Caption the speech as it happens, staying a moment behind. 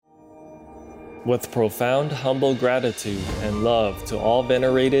With profound, humble gratitude and love to all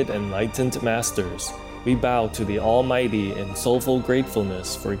venerated enlightened masters, we bow to the Almighty in soulful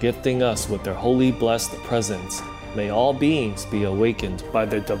gratefulness for gifting us with their holy blessed presence. May all beings be awakened by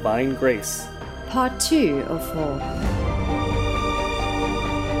their divine grace. Part 2 of 4.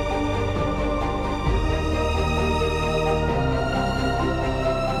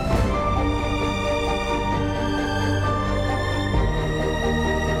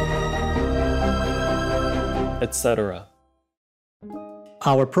 Etc.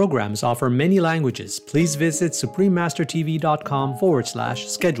 Our programs offer many languages. Please visit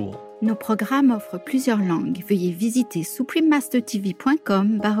suprememastertv.com/schedule. Nos programmes offrent plusieurs langues. Veuillez visiter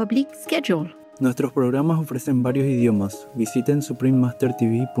suprememastertv.com/schedule. Nuestros programas ofrecen varios idiomas. Visiten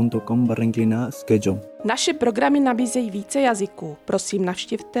suprememastertv.com/schedule. Naše programy nabízejí více jazyků. Prosím,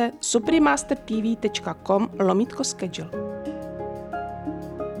 navštivte suprememastertv.com/schedule.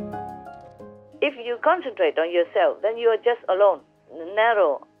 If you concentrate on yourself, then you are just alone,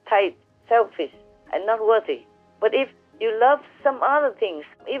 narrow, tight, selfish, and not worthy. But if you love some other things,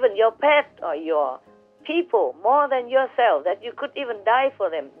 even your pet or your people, more than yourself, that you could even die for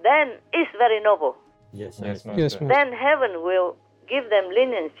them, then it's very noble. Yes, Master. Then heaven will give them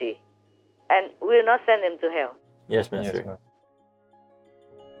leniency and will not send them to hell. Yes, Master.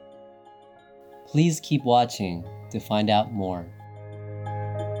 Please keep watching to find out more.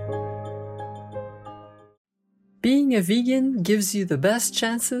 Being a vegan gives you the best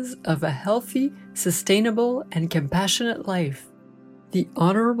chances of a healthy, sustainable, and compassionate life. The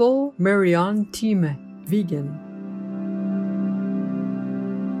Honorable Marianne Thieme, vegan.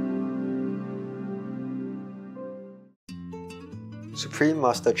 Supreme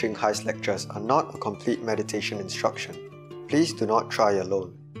Master Ching Hai's lectures are not a complete meditation instruction. Please do not try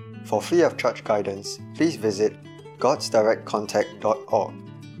alone. For free of charge guidance, please visit godsdirectcontact.org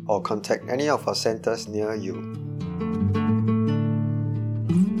or contact any of our centers near you.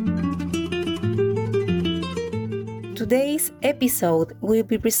 Today's episode will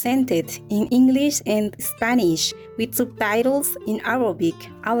be presented in English and Spanish with subtitles in Arabic,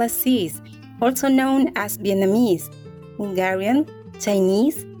 Al-Aziz, also known as Vietnamese, Hungarian,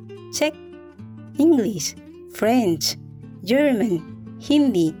 Chinese, Czech, English, French, German,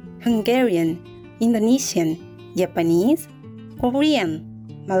 Hindi, Hungarian, Indonesian, Japanese, Korean,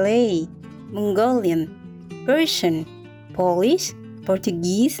 Malay, Mongolian, Persian, Polish,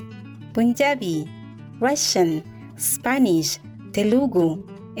 Portuguese, Punjabi, Russian, Spanish, Telugu,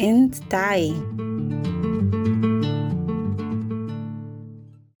 and Thai.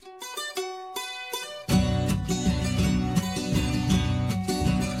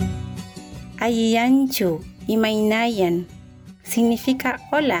 Ayiyanchu y Mainayan significa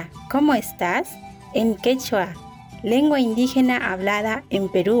hola, ¿cómo estás? En quechua, lengua indígena hablada en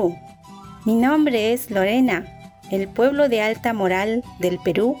Perú. Mi nombre es Lorena. El pueblo de alta moral del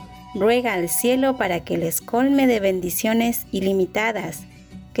Perú ruega al cielo para que les colme de bendiciones ilimitadas,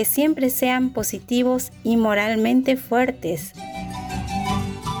 que siempre sean positivos y moralmente fuertes.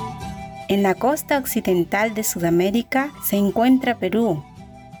 En la costa occidental de Sudamérica se encuentra Perú,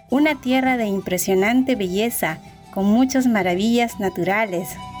 una tierra de impresionante belleza con muchas maravillas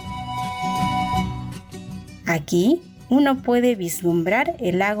naturales. Aquí uno puede vislumbrar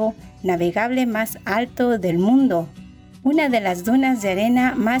el lago navegable más alto del mundo, una de las dunas de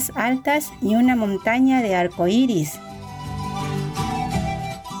arena más altas y una montaña de arcoíris.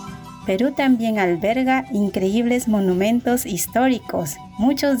 Perú también alberga increíbles monumentos históricos,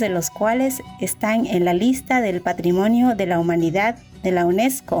 muchos de los cuales están en la lista del Patrimonio de la Humanidad de la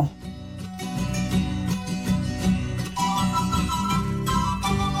UNESCO.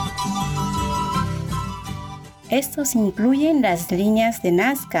 Estos incluyen las líneas de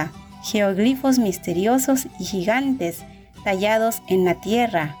Nazca, geoglifos misteriosos y gigantes tallados en la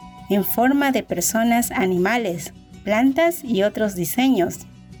tierra, en forma de personas, animales, plantas y otros diseños.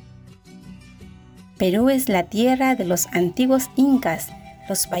 Perú es la tierra de los antiguos incas.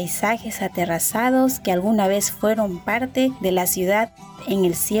 Los paisajes aterrazados que alguna vez fueron parte de la ciudad en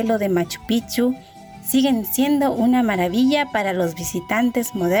el cielo de Machu Picchu siguen siendo una maravilla para los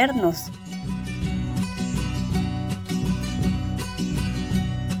visitantes modernos.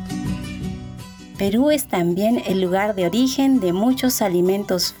 Perú es también el lugar de origen de muchos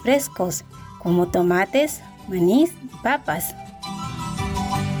alimentos frescos, como tomates, maní y papas.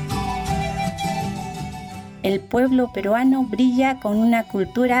 El pueblo peruano brilla con una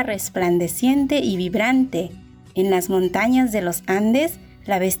cultura resplandeciente y vibrante. En las montañas de los Andes,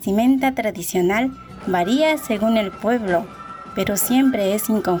 la vestimenta tradicional varía según el pueblo, pero siempre es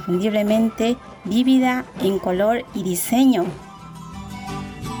inconfundiblemente vívida en color y diseño.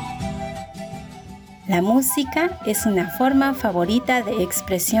 La música es una forma favorita de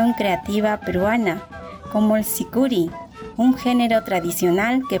expresión creativa peruana, como el sicuri, un género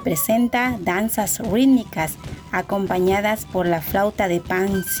tradicional que presenta danzas rítmicas acompañadas por la flauta de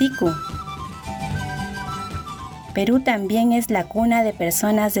pan siku. Perú también es la cuna de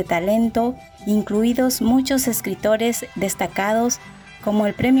personas de talento, incluidos muchos escritores destacados como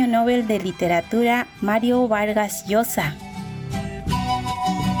el Premio Nobel de Literatura Mario Vargas Llosa.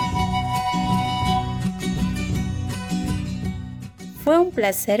 Fue un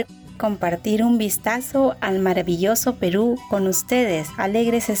placer compartir un vistazo al maravilloso Perú con ustedes,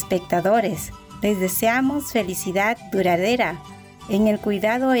 alegres espectadores. Les deseamos felicidad duradera en el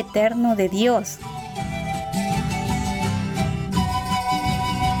cuidado eterno de Dios.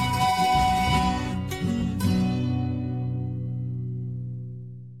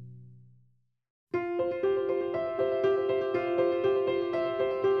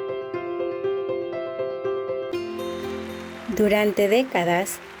 Durante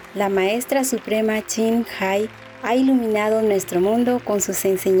décadas, la maestra suprema Chin Hai ha iluminado nuestro mundo con sus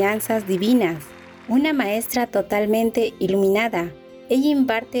enseñanzas divinas. Una maestra totalmente iluminada, ella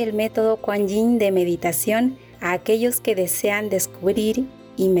imparte el método Kuan Yin de meditación a aquellos que desean descubrir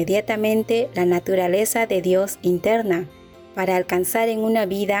inmediatamente la naturaleza de Dios interna para alcanzar en una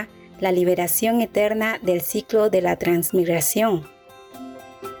vida la liberación eterna del ciclo de la transmigración.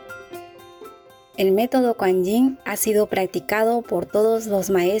 El método Kuan Yin ha sido practicado por todos los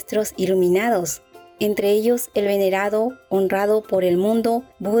maestros iluminados, entre ellos el venerado, honrado por el mundo,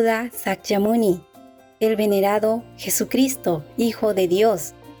 Buda Sakyamuni, el venerado Jesucristo, Hijo de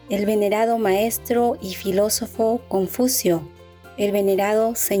Dios, el venerado maestro y filósofo Confucio, el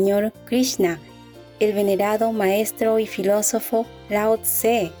venerado Señor Krishna, el venerado maestro y filósofo Lao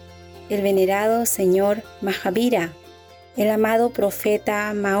Tse, el venerado Señor Mahavira, el amado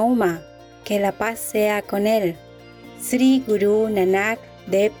profeta Mahoma, que la paz sea con él, Sri Guru Nanak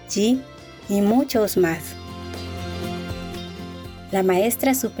Dev Ji y muchos más. La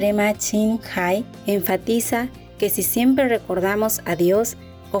maestra suprema Chin Hai enfatiza que si siempre recordamos a Dios,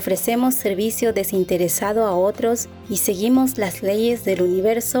 ofrecemos servicio desinteresado a otros y seguimos las leyes del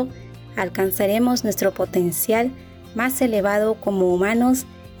universo, alcanzaremos nuestro potencial más elevado como humanos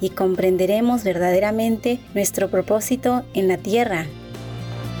y comprenderemos verdaderamente nuestro propósito en la tierra.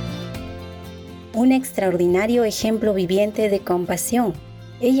 Un extraordinario ejemplo viviente de compasión.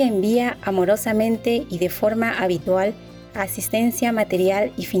 Ella envía amorosamente y de forma habitual asistencia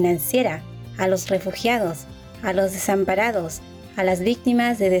material y financiera a los refugiados, a los desamparados, a las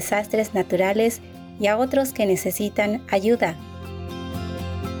víctimas de desastres naturales y a otros que necesitan ayuda.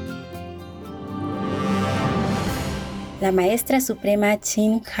 La maestra suprema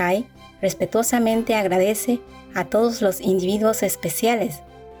Chin Hai respetuosamente agradece a todos los individuos especiales,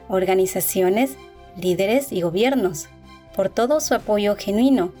 organizaciones, líderes y gobiernos, por todo su apoyo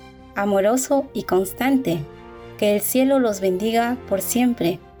genuino, amoroso y constante. Que el cielo los bendiga por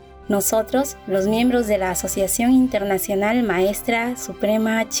siempre. Nosotros, los miembros de la Asociación Internacional Maestra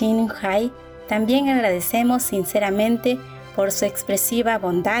Suprema Chin Hai, también agradecemos sinceramente por su expresiva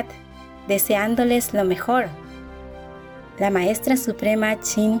bondad, deseándoles lo mejor. La Maestra Suprema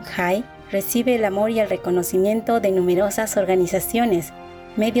Chin Hai recibe el amor y el reconocimiento de numerosas organizaciones,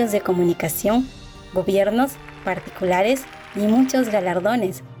 medios de comunicación, gobiernos, particulares y muchos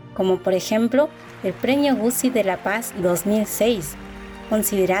galardones, como por ejemplo el Premio Guzzi de la Paz 2006,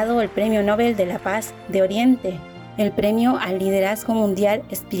 considerado el Premio Nobel de la Paz de Oriente, el Premio al Liderazgo Mundial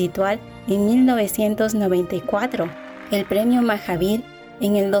Espiritual en 1994, el Premio Mahavir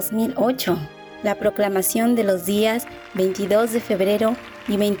en el 2008, la proclamación de los días 22 de febrero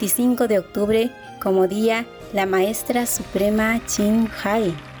y 25 de octubre como Día la Maestra Suprema Chin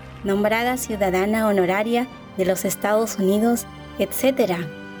Hai, nombrada ciudadana honoraria de los Estados Unidos, etc.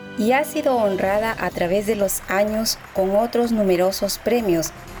 Y ha sido honrada a través de los años con otros numerosos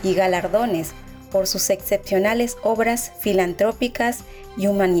premios y galardones por sus excepcionales obras filantrópicas y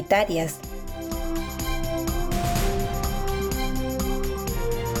humanitarias.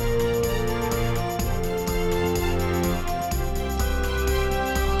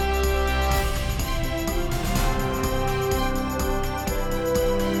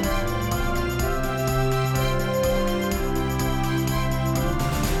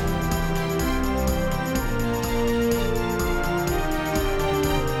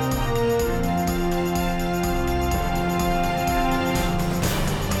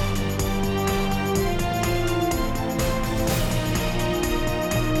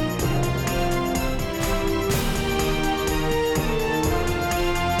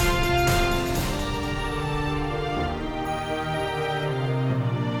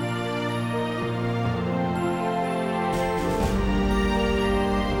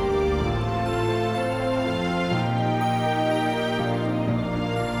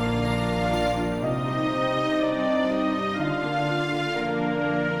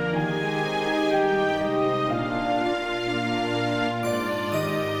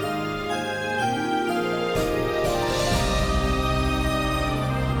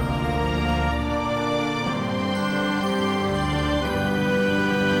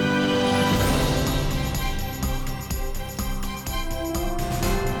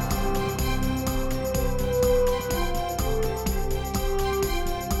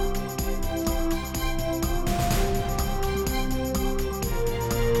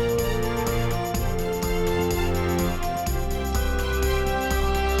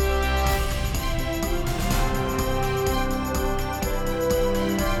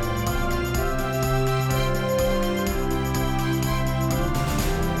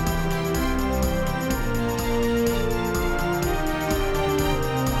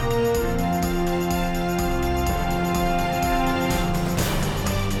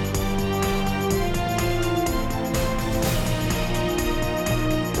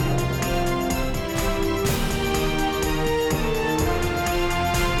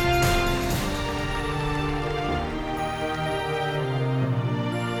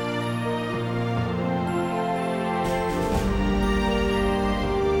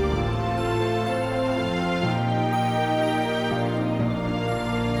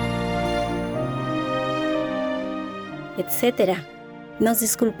 etc. Nos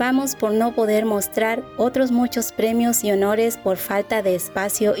disculpamos por no poder mostrar otros muchos premios y honores por falta de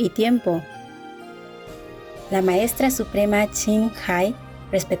espacio y tiempo. La Maestra Suprema Ching Hai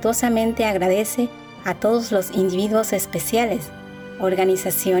respetuosamente agradece a todos los individuos especiales,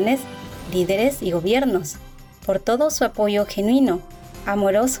 organizaciones, líderes y gobiernos por todo su apoyo genuino,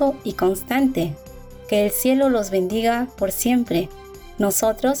 amoroso y constante. Que el cielo los bendiga por siempre.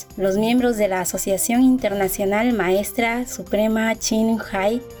 Nosotros, los miembros de la Asociación Internacional Maestra Suprema Ching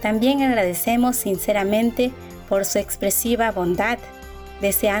Hai, también agradecemos sinceramente por su expresiva bondad,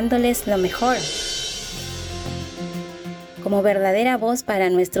 deseándoles lo mejor. Como verdadera voz para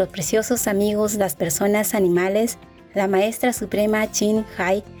nuestros preciosos amigos las personas animales, la Maestra Suprema Ching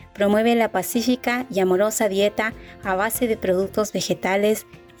Hai promueve la pacífica y amorosa dieta a base de productos vegetales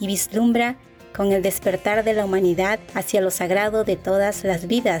y vislumbra con el despertar de la humanidad hacia lo sagrado de todas las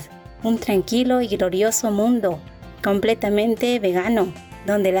vidas, un tranquilo y glorioso mundo, completamente vegano,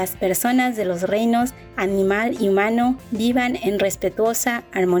 donde las personas de los reinos animal y humano vivan en respetuosa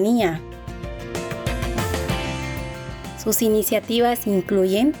armonía. Sus iniciativas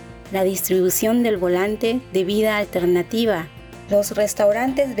incluyen la distribución del volante de vida alternativa, los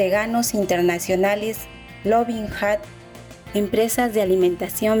restaurantes veganos internacionales Loving Hut, empresas de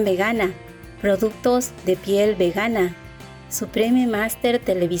alimentación vegana, productos de piel vegana, Supreme Master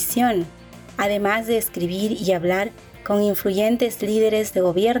Televisión, además de escribir y hablar con influyentes líderes de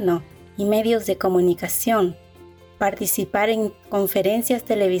gobierno y medios de comunicación, participar en conferencias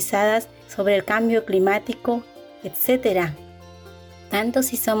televisadas sobre el cambio climático, etc. Tanto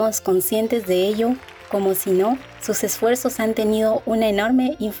si somos conscientes de ello como si no, sus esfuerzos han tenido una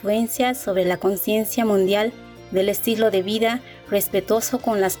enorme influencia sobre la conciencia mundial del estilo de vida respetuoso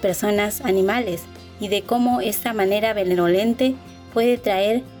con las personas animales y de cómo esta manera benevolente puede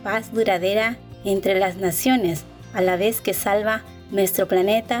traer paz duradera entre las naciones, a la vez que salva nuestro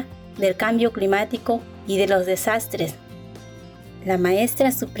planeta del cambio climático y de los desastres. La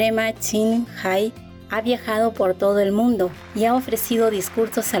Maestra Suprema Ching Hai ha viajado por todo el mundo y ha ofrecido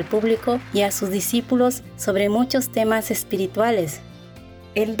discursos al público y a sus discípulos sobre muchos temas espirituales.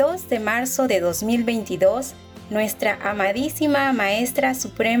 El 2 de marzo de 2022, nuestra amadísima Maestra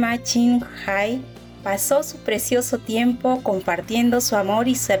Suprema Ching Hai pasó su precioso tiempo compartiendo su amor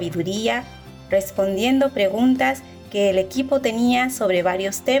y sabiduría, respondiendo preguntas que el equipo tenía sobre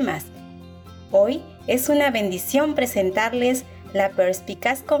varios temas. Hoy es una bendición presentarles la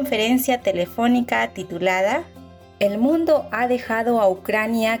perspicaz conferencia telefónica titulada El mundo ha dejado a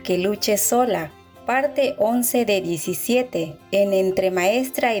Ucrania que luche sola, parte 11 de 17, en Entre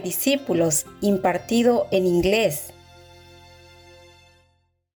Maestra y Discípulos, impartido en inglés.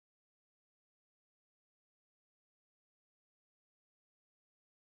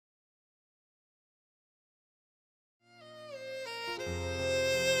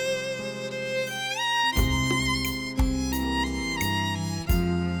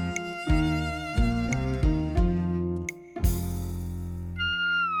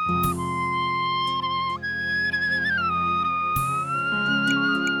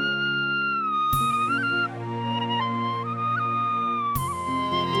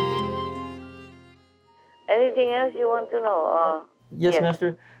 Anything else you want to know? Yes,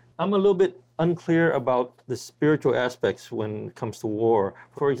 Master. I'm a little bit unclear about the spiritual aspects when it comes to war.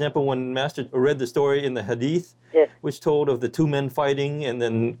 For example, when Master read the story in the Hadith, Yes. which told of the two men fighting, and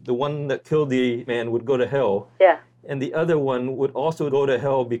then the one that killed the man would go to hell, Yeah. and the other one would also go to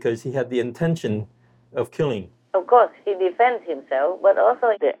hell because he had the intention of killing. Of course, he defends himself, but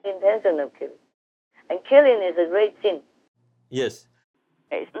also the intention of killing. And killing is a great sin. Yes.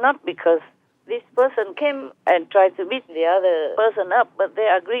 It's not because this person came and tried to beat the other person up, but they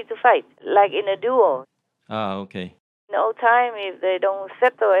agreed to fight, like in a duel. Ah, okay. In old time, if they don't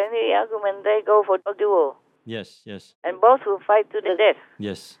settle any argument, they go for a duel. Yes, yes, And both will fight to the death.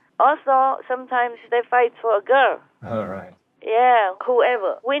 yes. Also, sometimes they fight for a girl. All right. Yeah,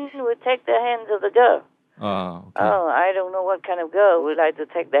 whoever wins will take the hands of the girl. Ah, okay. Oh, I don't know what kind of girl would like to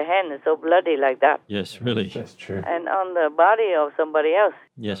take the hand so bloody like that. Yes, really. That's true. And on the body of somebody else.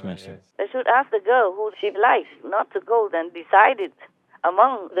 Yes, Master. They should ask the girl who she likes, not to go and decide it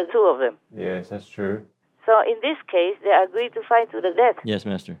among the two of them. Yes, that's true. So in this case, they agreed to fight to the death. Yes,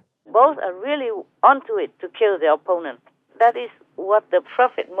 Master. Both are really onto it to kill the opponent. That is what the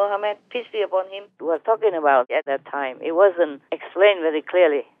Prophet Muhammad, peace be upon him, was talking about at that time. It wasn't explained very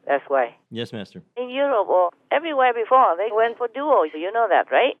clearly. That's why. Yes, Master. In Europe or everywhere before, they went for duel. You know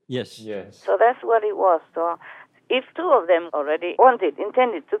that, right? Yes. Yes. So that's what it was. So if two of them already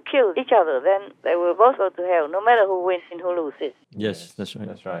intended to kill each other, then they will both go to hell, no matter who wins and who loses. Yes, that's right.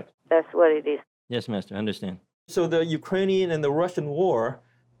 That's right. That's what it is. Yes, Master. I understand. So the Ukrainian and the Russian war,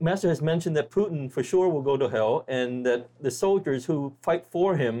 Master has mentioned that Putin for sure will go to hell and that the soldiers who fight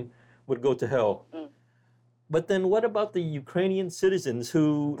for him would go to hell. But then what about the Ukrainian citizens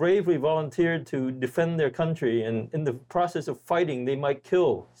who bravely volunteered to defend their country and in the process of fighting they might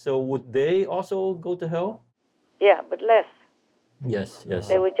kill? So would they also go to hell? Yeah, but less. Yes.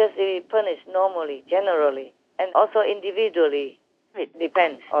 They would just be punished normally, generally, and also individually. It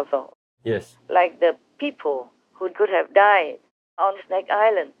depends also. Yes. Like the people who could have died on Snake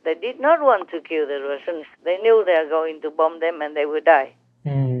Island, they did not want to kill the Russians. They knew they were going to bomb them and they would die.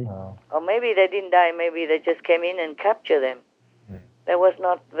 Or maybe they didn't die, maybe they just came in and captured them. That was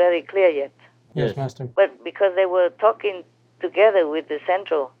not very clear yet. Yes, Master. But because they were talking together with the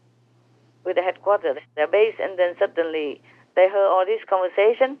central, with the headquarters, their base, and then suddenly they heard all this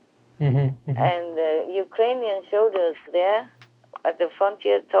conversation, and the Ukrainian soldiers there at the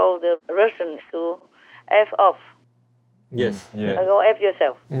frontier told the Russians to F off. Yes. Go F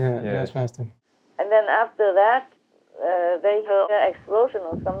yourself. Yes, Master. And then after that, they heard an explosion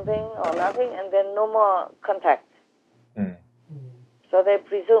or something or nothing, and then no more contact. So they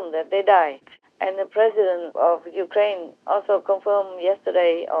presume that they died. And the president of Ukraine also confirmed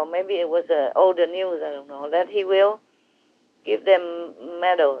yesterday, or maybe it was older news, I don't know, that he will give them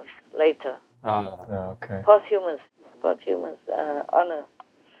medals later. Okay. Posthumous honor.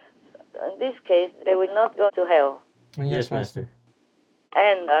 In this case, they will not go to hell. Yes, Master.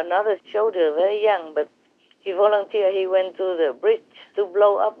 And another soldier, very young, but he volunteered, he went to the bridge to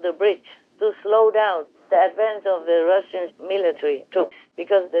blow up the bridge, to slow down the advance of the Russian military troops,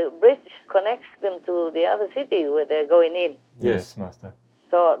 because the bridge connects them to the other cities where they're going in. Yes, Master.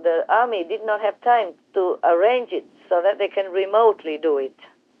 So the army did not have time to arrange it so that they can remotely do it.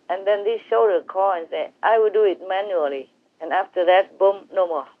 And then this soldier called and said, I will do it manually. And after that, boom, no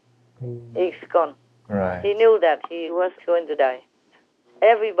more. He's gone. Right. He knew that he was going to die.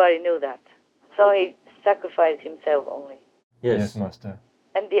 Everybody knew that. So he sacrificed himself only. Yes, Master.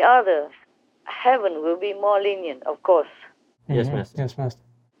 And the others, heaven will be more lenient, of course. Yes, Master. Yes, Master.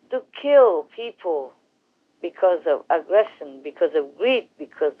 To kill people because of aggression, because of greed,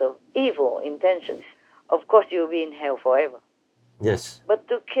 because of evil intentions, of course you'll be in hell forever. Yes. But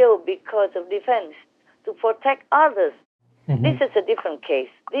to kill because of defense, to protect others, this is a different case.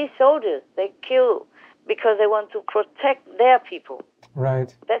 These soldiers, they kill because they want to protect their people.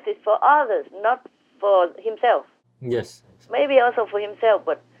 Right. That is for others, not for himself. Yes. Maybe also for himself,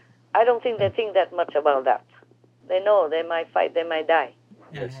 but I don't think they think that much about that. They know they might fight, they might die.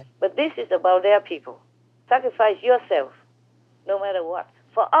 Yes. But this is about their people. Sacrifice yourself, no matter what,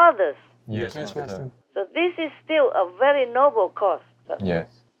 for others. Yes, Master. So this is still a very noble cause. Yes.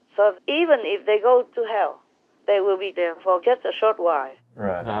 So even if they go to hell, they will be there for just a short while.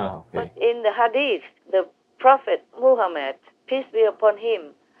 Right. Okay. But in the Hadith, the Prophet Muhammad, peace be upon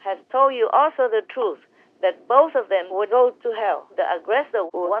him, has told you also the truth, that both of them would go to hell. The aggressor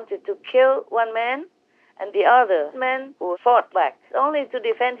who wanted to kill one man, and the other man who fought back, only to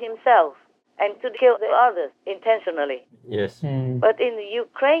defend himself and to kill the others intentionally. Yes. But in the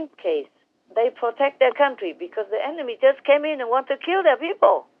Ukraine case, they protect their country because the enemy just came in and want to kill their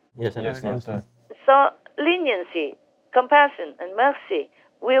people. Yes, Yes, Master. So leniency, compassion, and mercy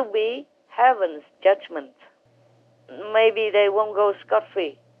will be heaven's judgment. Maybe they won't go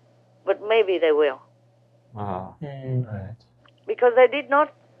scot-free, but maybe they will. Right. Because they did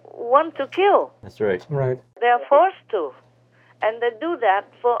not want to kill. That's right. Right. They are forced to. And they do that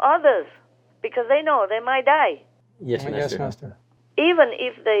for others because they know they might die. Yes, Master. Yes, Master. Even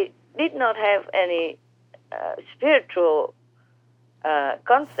if they did not have any spiritual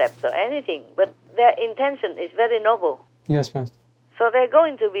concepts or anything, but their intention is very noble. Yes, Master. So they're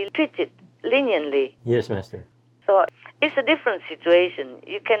going to be treated leniently. Yes, Master. So it's a different situation.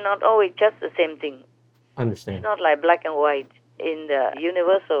 You cannot always judge the same thing. Understand. It's not like black and white in the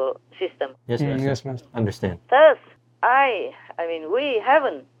universal system. Yes, Master. Yes, Master. Understand. Thus, we,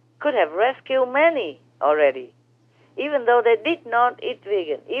 heaven, could have rescued many already, even though they did not eat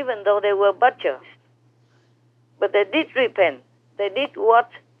vegan, even though they were butchers. But they did repent. They did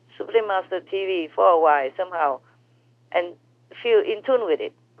watch Supreme Master TV for a while somehow and feel in tune with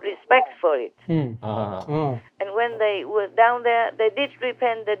it, respect for it. And when they were down there, they did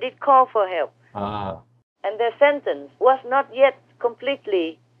repent, they did call for help. And their sentence was not yet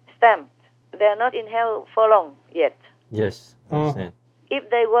completely stamped. They are not in hell for long yet. Yes, understand. If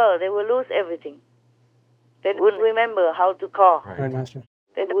they were, they will lose everything. They wouldn't remember how to call. Right, Master.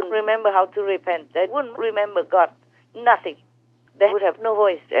 They wouldn't remember how to repent. They wouldn't remember God. Nothing. They would have no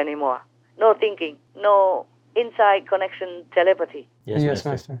voice anymore. No thinking. No inside connection telepathy. Yes, Yes, Master.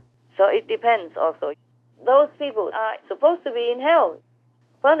 Master. So it depends also. those people are supposed to be in hell,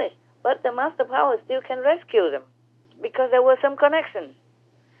 punished, but the master power still can rescue them because there was some connection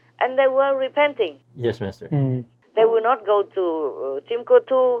and they were repenting. Yes, Master. They will not go to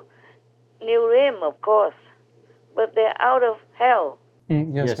Timbuktu, New Rim, of course, but they're out of hell.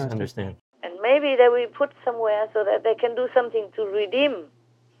 Yes, understand. And maybe they will put somewhere so that they can do something to redeem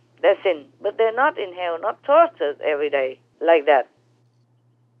their sin. But they're not in hell, not tortured every day like that.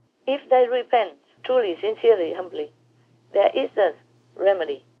 If they repent truly, sincerely, humbly, there is a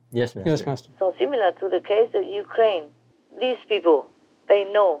remedy. Yes, Master. Yes, Master. So similar to the case of Ukraine, these people, they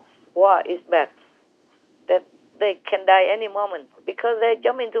know war is bad, that they can die any moment because they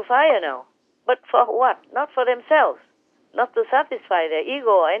jump into fire now. But for what? Not for themselves, not to satisfy their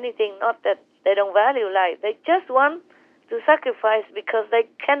ego or anything, not that they don't value life. They just want to sacrifice because they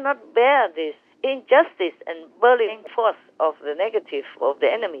cannot bear this injustice and burning force of the negative of the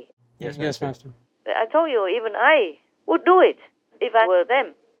enemy. Yes, Master. I told you, even I would do it if I were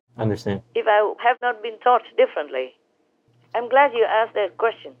them, Understand. if I have not been taught differently. I'm glad you asked that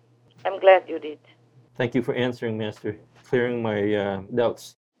question. I'm glad you did. Thank you for answering, Master, clearing my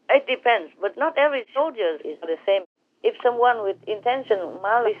doubts. It depends, but not every soldier is the same. If someone with intention,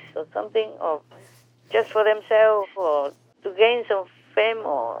 malice or something, or just for themselves, or to gain some fame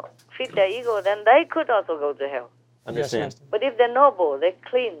or feed their ego, then they could also go to hell. Understand. But if they're noble, they're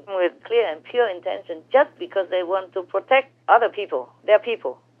clean, with clear and pure intention, just because they want to protect other people, their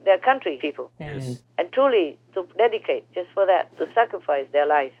country people, Yes. and truly to dedicate just for that, to sacrifice their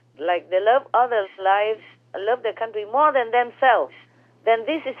lives, like they love others' lives, love their country more than themselves, then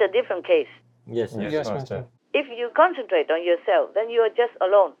this is a different case. Yes, Yes, Master. If you concentrate on yourself, then you are just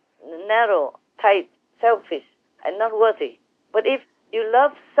alone, narrow, tight, selfish, and not worthy. But if you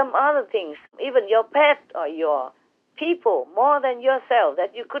love some other things, even your pet or your people more than yourself,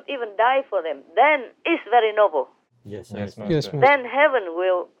 that you could even die for them, then it's very noble. Yes, Yes, Master. Master. Then heaven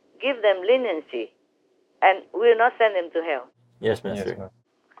will give them leniency and will not send them to hell. Yes, Master.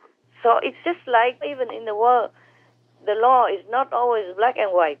 So it's just like even in the world, the law is not always black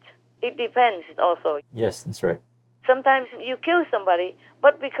and white. It depends also. Yes, that's right. Sometimes you kill somebody,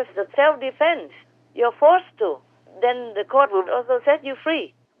 but because of self-defense, you're forced to. Then the court would also set you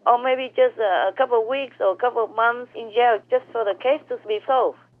free. Or maybe just a couple of weeks or a couple of months in jail just for the case to be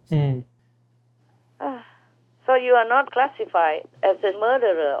solved. So you are not classified as a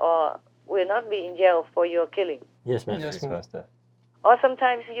murderer or will not be in jail for your killing. Yes, Master. Yes, Master. Or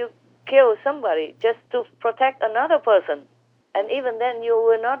sometimes you kill somebody just to protect another person. And even then you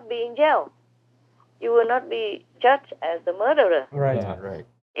will not be in jail. You will not be judged as the murderer. Right. Right.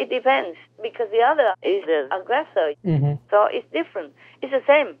 It depends, because the other is the aggressor. So it's different. It's the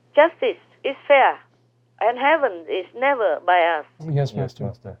same. Justice is fair. And heaven is never biased. Yes,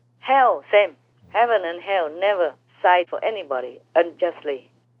 Master. Hell, same. Heaven and hell never side for anybody unjustly.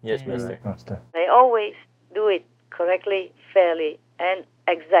 Yes, Master. They always do it correctly, fairly, and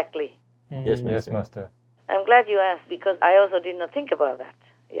exactly. Yes, Master. I'm glad you asked, because I also did not think about that.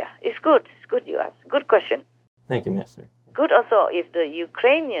 Yeah, it's good. It's good you asked. Good question. Thank you, Master. Good also if the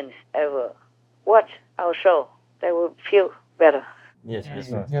Ukrainians ever watch our show, they will feel better. Yes,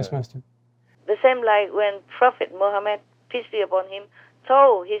 Master. Yes, Master. The same like when Prophet Muhammad, peace be upon him,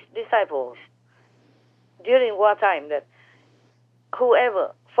 told his disciples during wartime that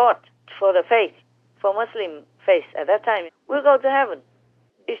whoever fought for the faith, for Muslim faith at that time, will go to heaven.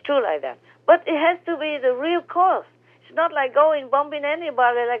 It's true like that. But it has to be the real cause. It's not like going bombing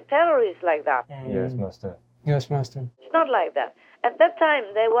anybody like terrorists like that. Yes, Master. Yes, Master. It's not like that. At that time,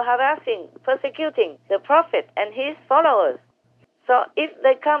 they were harassing, persecuting the Prophet and his followers. So if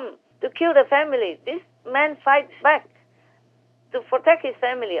they come to kill the family, this man fights back to protect his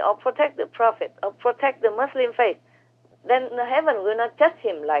family or protect the Prophet or protect the Muslim faith. Then heaven will not judge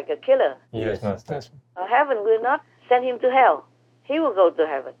him like a killer. Yes, Master. Heaven will not send him to hell. He will go to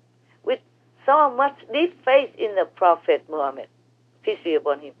heaven with so much deep faith in the Prophet Muhammad, peace be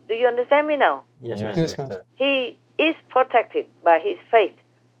upon him. Do you understand me now? Yes, Yes, Master. Master. He is protected by his faith,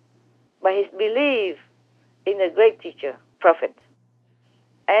 by his belief in the great teacher, Prophet,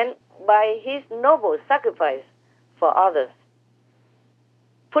 and by his noble sacrifice for others,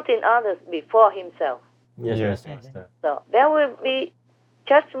 putting others before himself. Yes, Master. So there will be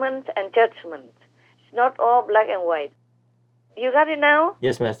judgment and judgment. It's not all black and white. You got it now?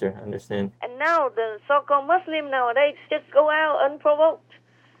 Yes, Master. Understand. And now the so-called Muslim nowadays just go out unprovoked,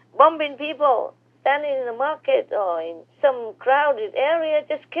 bombing people, standing in the market or in some crowded area,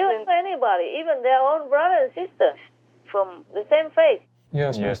 just killing anybody, even their own brother and sister from the same faith.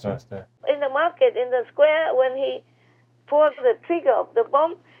 Yes, Master. In the market, in the square, when he pulls the trigger of the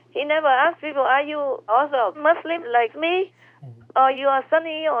bomb, He never asked people, are you also Muslim like me? Or you are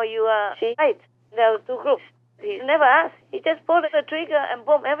Sunni or you are Shiite? There were two groups. He never asked. He just pulled the trigger and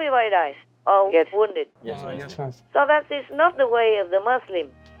boom, everybody dies or gets wounded. Yes. So that is not the way of the Muslim.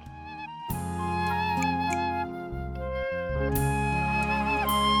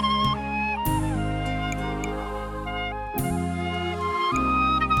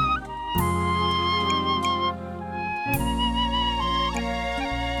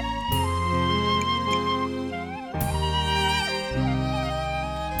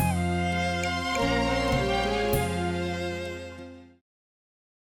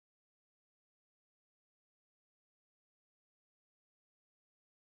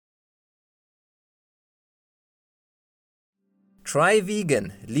 Try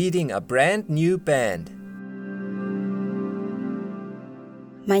Vegan, leading a brand new band.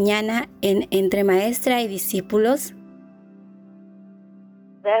 Mañana en Entre Maestra y Discípulos.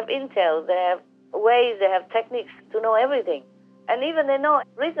 They have intel, they have ways, they have techniques to know everything. And even they know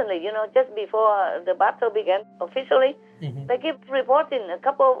recently, just before the battle began officially, they give reports in a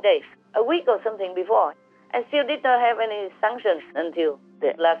couple of days, a week or something before, and still did not have any sanctions until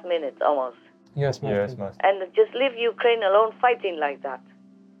the last minute almost. Yes, Master. And just leave Ukraine alone fighting like that.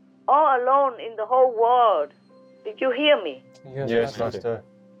 All alone in the whole world. Did you hear me? Yes, Master.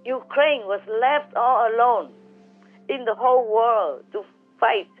 Ukraine was left all alone in the whole world to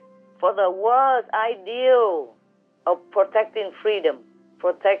fight for the world's ideal of protecting freedom,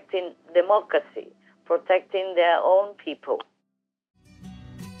 protecting democracy, protecting their own people.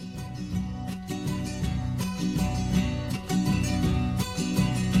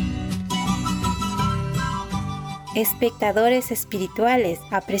 Espectadores espirituales,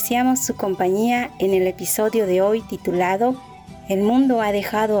 apreciamos su compañía en el episodio de hoy titulado El mundo ha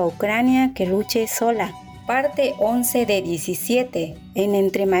dejado a Ucrania que luche sola. Parte 11 de 17 en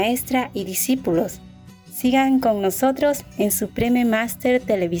Entre Maestra y Discípulos. Sigan con nosotros en Supreme Master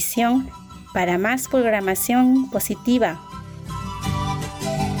Televisión para más programación positiva.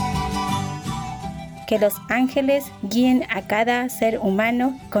 Que los ángeles guíen a cada ser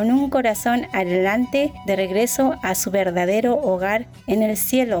humano con un corazón adelante de regreso a su verdadero hogar en el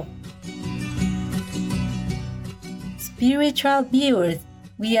cielo. Spiritual viewers,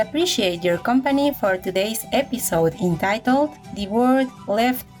 we appreciate your company for today's episode entitled The World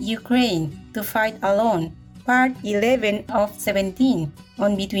Left Ukraine to Fight Alone, Part 11 of 17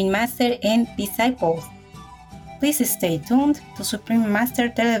 on Between Master and Disciples. Please stay tuned to Supreme Master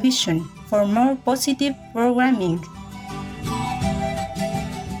Television for more positive programming.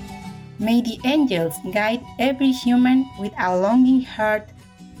 May the angels guide every human with a longing heart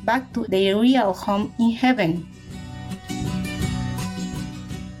back to their real home in heaven.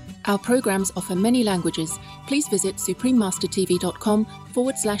 Our programs offer many languages. Please visit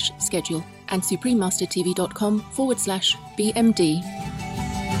suprememastertv.com/schedule and suprememastertv.com/BMD.